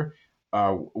chapter.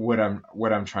 What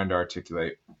I'm trying to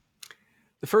articulate.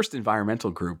 The first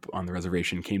environmental group on the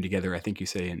reservation came together, I think you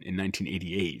say, in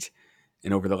 1988.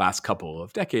 And over the last couple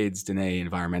of decades, Dene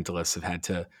environmentalists have had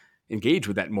to engage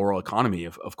with that moral economy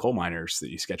of coal miners that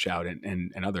you sketch out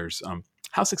and others.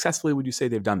 How successfully would you say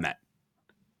they've done that?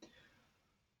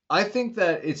 I think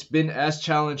that it's been as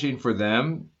challenging for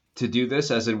them to do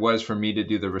this as it was for me to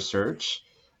do the research.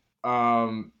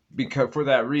 Because for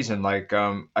that reason, like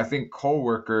I think coal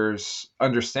workers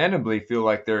understandably feel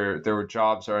like their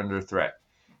jobs are under threat,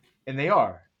 and they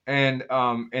are. And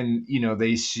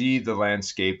they see the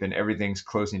landscape and everything's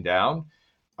closing down.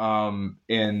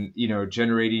 And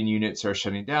generating units are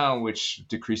shutting down, which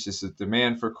decreases the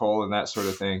demand for coal and that sort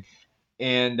of thing.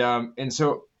 And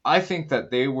so I think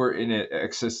that they were in an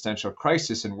existential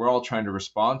crisis, and we're all trying to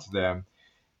respond to them,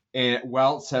 and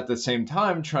whilst at the same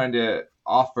time trying to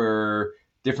offer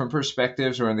different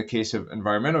perspectives, or in the case of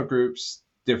environmental groups,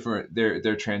 different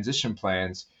their transition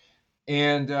plans.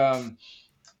 And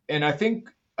I think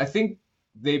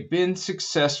they've been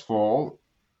successful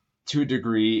to a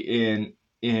degree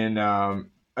in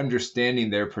understanding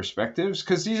their perspectives,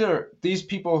 because these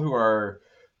people who are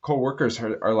co-workers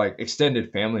are like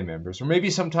extended family members, or maybe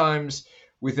sometimes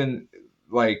within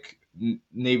like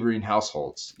neighboring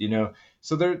households,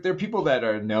 so they're people that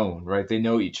are known, right? They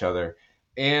know each other.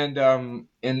 And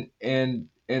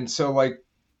so like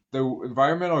the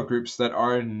environmental groups that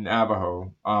are in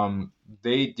Navajo,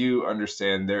 they do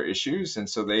understand their issues, and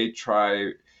so they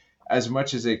try as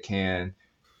much as they can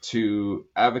to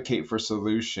advocate for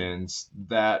solutions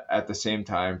that at the same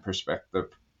time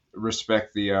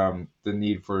respect the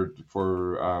need for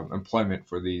employment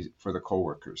for the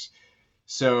co-workers.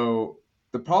 So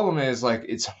the problem is, like,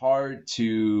 it's hard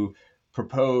to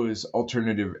propose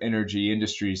alternative energy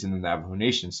industries in the Navajo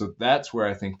Nation. So that's where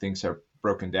I think things have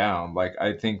broken down. Like,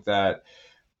 I think that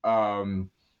in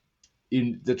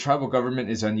the tribal government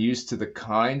is unused to the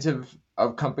kinds of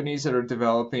companies that are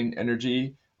developing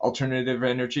alternative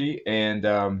energy,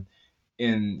 and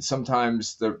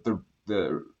sometimes the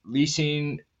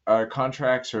leasing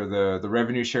contracts or the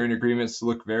revenue sharing agreements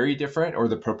look very different, or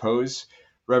the proposed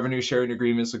revenue sharing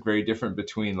agreements look very different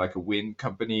between like a wind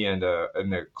company and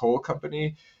a coal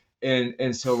company.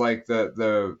 And so like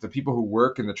the people who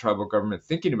work in the tribal government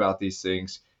thinking about these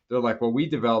things, they're like, well, we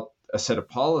developed a set of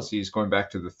policies going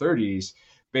back to the 30s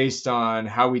based on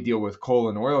how we deal with coal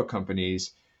and oil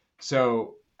companies.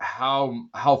 So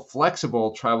how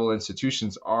flexible tribal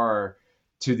institutions are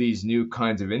to these new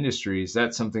kinds of industries,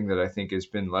 that's something that I think has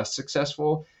been less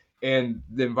successful. And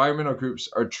the environmental groups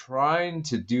are trying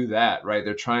to do that, right?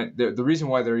 The reason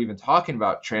why they're even talking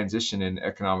about transition and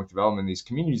economic development in these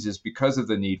communities is because of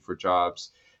the need for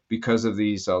jobs, because of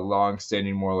these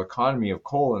long-standing moral economy of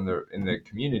coal in the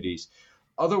communities.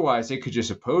 Otherwise, they could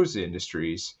just oppose the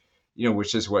industries,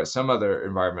 which is what some other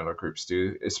environmental groups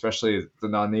do, especially the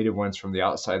non-native ones from the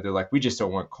outside. They're like, we just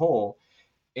don't want coal.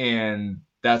 And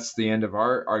that's the end of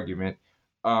our argument.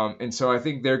 And so I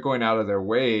think they're going out of their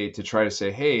way to try to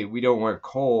say, hey, we don't want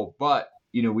coal, but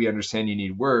we understand you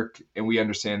need work, and we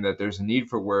understand that there's a need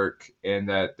for work and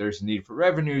that there's a need for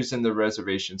revenues in the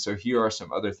reservation. So here are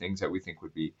some other things that we think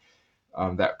would be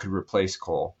that could replace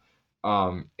coal.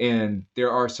 And there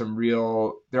are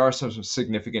some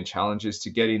significant challenges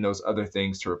to getting those other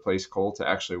things to replace coal to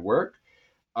actually work.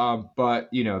 But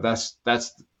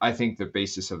that's I think the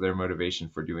basis of their motivation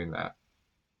for doing that.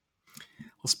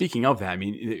 Well, speaking of that, I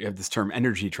mean, you have this term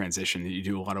energy transition that you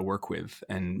do a lot of work with.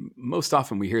 And most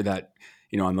often we hear that,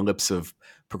 on the lips of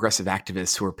progressive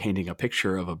activists who are painting a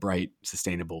picture of a bright,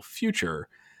 sustainable future.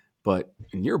 But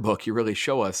in your book, you really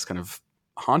show us kind of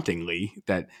hauntingly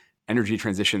that energy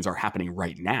transitions are happening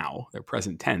right now. They're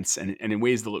present tense and in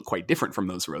ways that look quite different from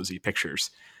those rosy pictures.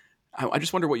 I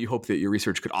just wonder what you hope that your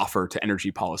research could offer to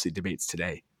energy policy debates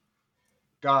today.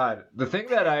 God, the thing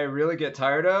that I really get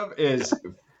tired of is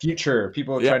future,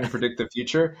 people trying to predict the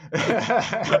future,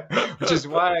 which is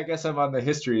why I guess I'm on the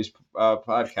histories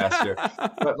podcast here.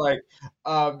 But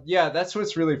that's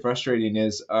what's really frustrating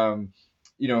is,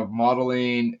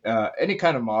 modeling, any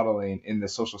kind of modeling in the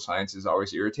social sciences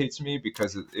always irritates me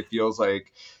because it feels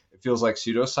like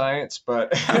pseudoscience,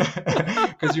 but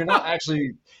because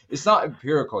it's not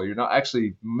empirical. You're not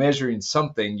actually measuring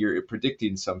something, you're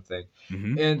predicting something.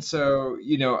 Mm-hmm. And so,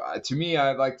 to me,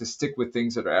 I like to stick with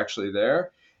things that are actually there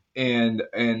and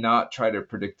not try to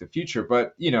predict the future.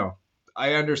 But,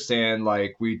 I understand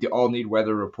we all need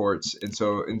weather reports. And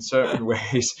so in certain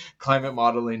ways, climate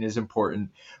modeling is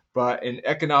important, but in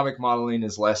economic modeling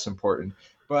is less important.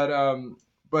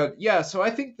 But yeah, so I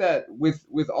think that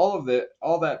with all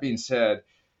that being said,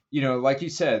 like you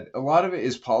said, a lot of it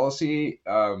is policy.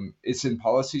 It's in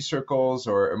policy circles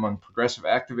or among progressive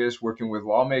activists working with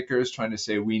lawmakers trying to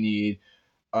say we need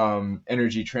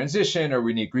energy transition, or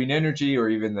we need green energy, or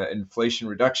even the Inflation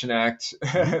Reduction Act,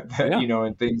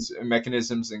 and things,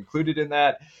 mechanisms included in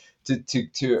that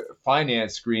to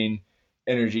finance green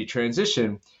energy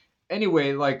transition.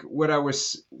 Anyway, what I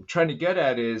was trying to get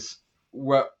at is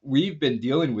what we've been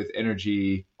dealing with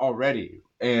energy already,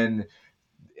 and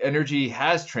energy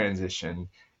has transitioned,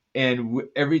 and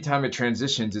every time it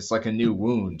transitions, it's like a new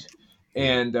wound.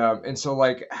 And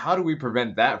so how do we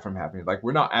prevent that from happening?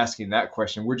 We're not asking that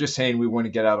question. We're just saying we want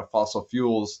to get out of fossil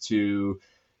fuels to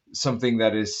something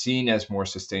that is seen as more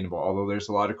sustainable. Although there's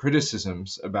a lot of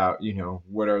criticisms about,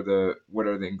 what are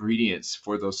the ingredients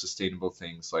for those sustainable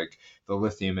things like the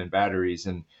lithium in batteries.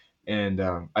 And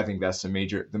I think that's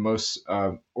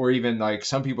or even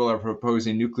some people are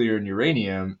proposing nuclear and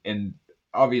uranium. And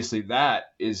obviously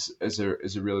that is a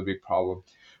really big problem.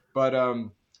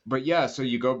 But yeah, so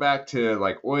you go back to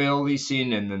oil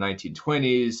leasing in the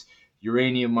 1920s,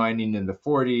 uranium mining in the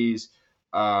 40s,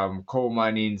 coal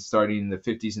mining starting in the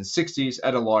 50s and 60s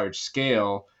at a large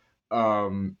scale.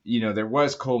 There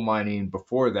was coal mining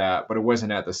before that, but it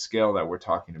wasn't at the scale that we're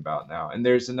talking about now. And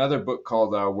there's another book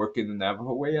called Working the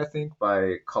Navajo Way, I think,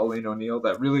 by Colleen O'Neill,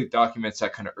 that really documents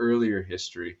that kind of earlier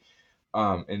history.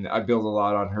 And I build a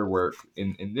lot on her work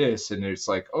in this, and it's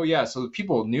oh yeah, so the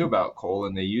people knew about coal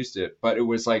and they used it, but it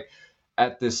was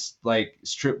at this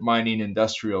strip mining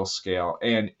industrial scale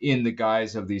and in the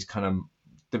guise of these kind of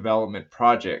development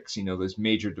projects, those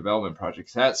major development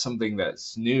projects. That's something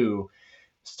that's new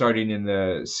starting in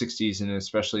the 60s and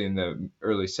especially in the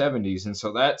early 70s. And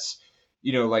so that's,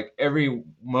 every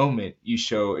moment you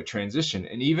show a transition.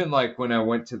 And even when I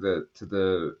went to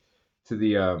the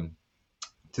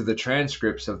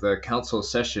transcripts of the council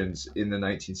sessions in the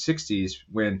 1960s,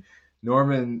 when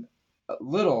Norman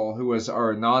Little, who was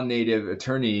our non-native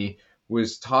attorney,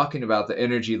 was talking about the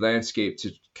energy landscape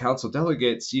to council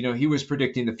delegates, he was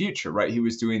predicting the future, right? He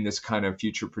was doing this kind of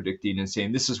future predicting and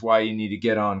saying, this is why you need to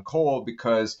get on coal,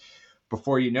 because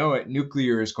before you know it,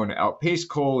 nuclear is going to outpace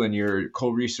coal and your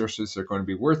coal resources are going to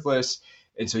be worthless.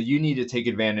 And so you need to take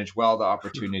advantage while the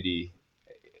opportunity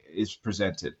is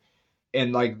presented.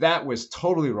 And that was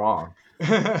totally wrong.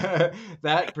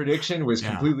 That prediction was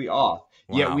completely off.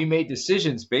 Wow. Yet we made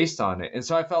decisions based on it. And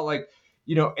so I felt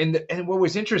and what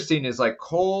was interesting is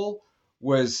coal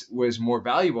was more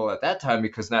valuable at that time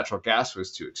because natural gas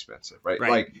was too expensive,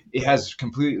 right? It has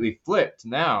completely flipped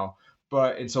now.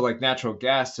 and so like natural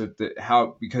gas,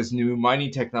 because new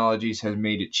mining technologies has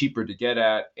made it cheaper to get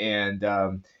at, and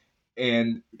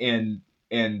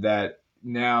that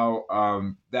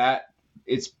now that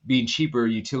it's being cheaper,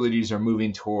 utilities are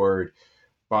moving toward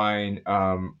buying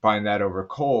that over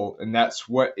coal, and that's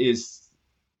what is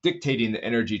dictating the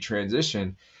energy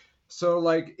transition. So,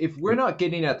 like, if we're not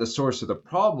getting at the source of the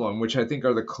problem, which I think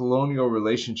are the colonial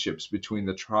relationships between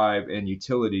the tribe and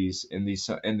utilities, and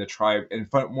the tribe, and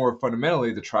more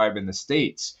fundamentally, the tribe and the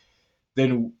states,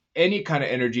 then any kind of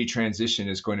energy transition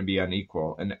is going to be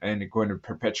unequal and going to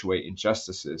perpetuate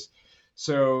injustices.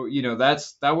 So,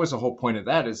 that was the whole point of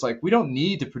that. It's like, we don't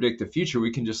need to predict the future.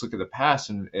 We can just look at the past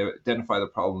and identify the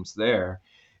problems there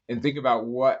and think about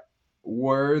what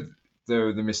were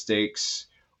the mistakes,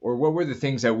 or what were the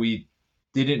things that we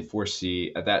didn't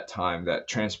foresee at that time that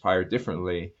transpired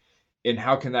differently, and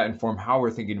how can that inform how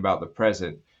we're thinking about the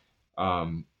present,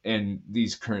 and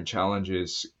these current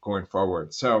challenges going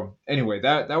forward. So anyway,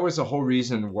 that was the whole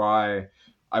reason why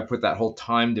I put that whole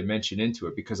time dimension into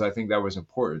it, because I think that was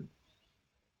important.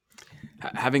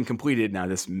 Having completed now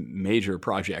this major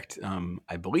project,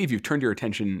 I believe you've turned your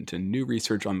attention to new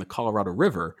research on the Colorado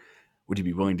River. Would you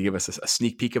be willing to give us a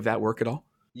sneak peek of that work at all?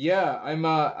 Yeah,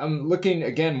 I'm looking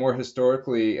again more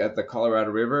historically at the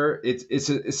Colorado River. It's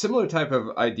a similar type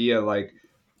of idea. Like,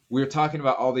 we're talking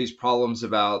about all these problems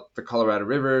about the Colorado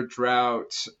River,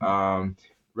 drought,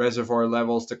 reservoir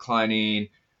levels declining,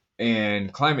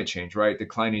 and climate change, right?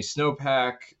 Declining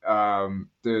snowpack,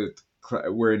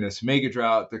 we're in this mega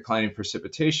drought, declining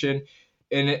precipitation.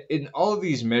 And in all of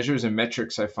these measures and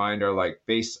metrics, I find are like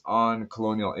based on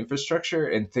colonial infrastructure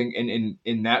and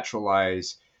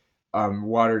naturalize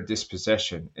water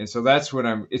dispossession. And so that's what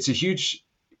it's a huge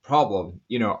problem.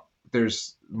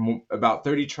 There's about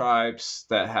 30 tribes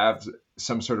that have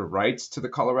some sort of rights to the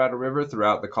Colorado River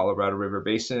throughout the Colorado River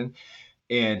Basin,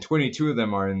 and 22 of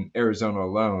them are in Arizona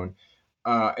alone.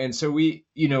 And so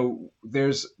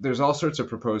there's all sorts of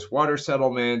proposed water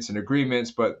settlements and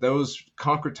agreements, but those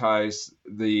concretize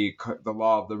the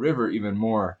law of the river even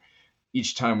more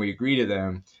each time we agree to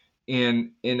them.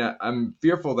 And I'm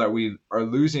fearful that we are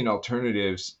losing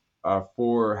alternatives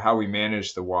for how we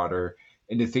manage the water,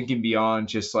 into thinking beyond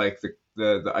just like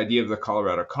the idea of the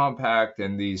Colorado Compact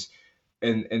and these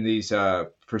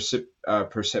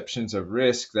perceptions of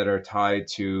risk that are tied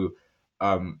to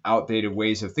outdated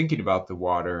ways of thinking about the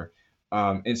water.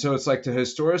 And so it's like to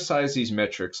historicize these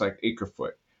metrics, like acre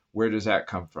foot. Where does that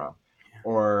come from?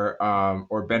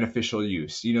 Or beneficial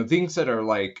use, things that are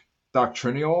like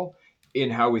doctrinal in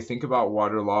how we think about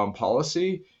water law and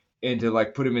policy, and to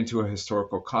like put them into a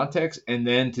historical context, and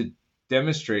then to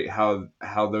demonstrate how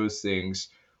those things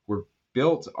were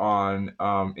built on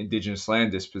indigenous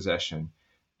land dispossession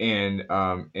and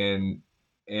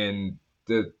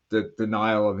the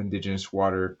denial of indigenous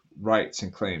water rights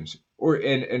and claims,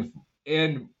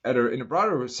 in a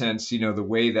broader sense, the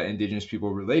way that indigenous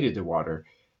people related to water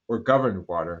or governed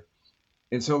water.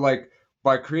 And so, like,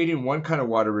 by creating one kind of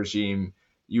water regime,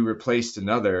 you replaced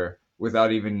another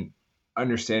without even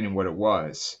understanding what it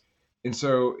was. And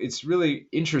so it's really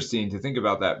interesting to think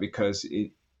about that, because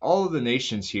all of the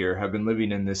nations here have been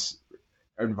living in this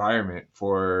environment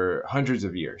for hundreds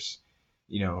of years,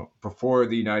 before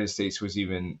the United States was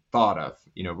even thought of,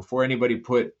 before anybody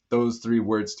put those three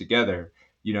words together,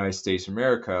 United States of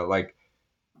America. Like,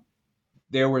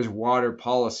 there was water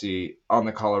policy on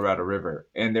the Colorado River,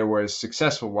 and there was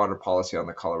successful water policy on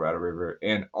the Colorado River.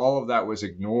 And all of that was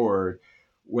ignored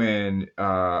when,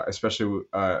 especially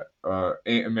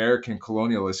American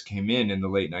colonialists came in the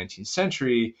late 19th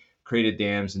century, created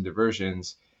dams and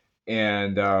diversions,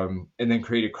 and then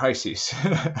created crises.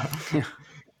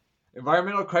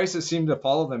 Environmental crises seem to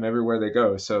follow them everywhere they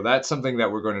go. So that's something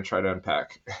that we're going to try to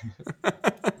unpack.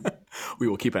 We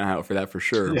will keep an eye out for that for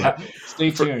sure. Yeah, stay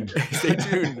tuned. Stay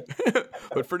tuned.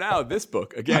 But for now, this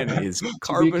book, again, is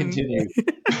Carbon.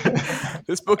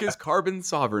 This book is Carbon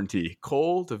Sovereignty,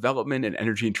 Coal, Development, and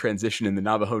Energy and Transition in the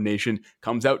Navajo Nation.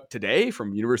 Comes out today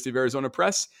from University of Arizona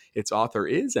Press. Its author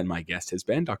is, and my guest has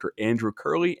been, Dr. Andrew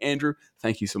Curley. Andrew,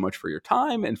 thank you so much for your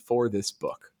time and for this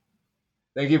book.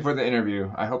 Thank you for the interview.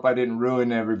 I hope I didn't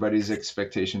ruin everybody's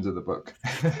expectations of the book.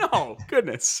 No,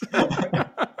 goodness.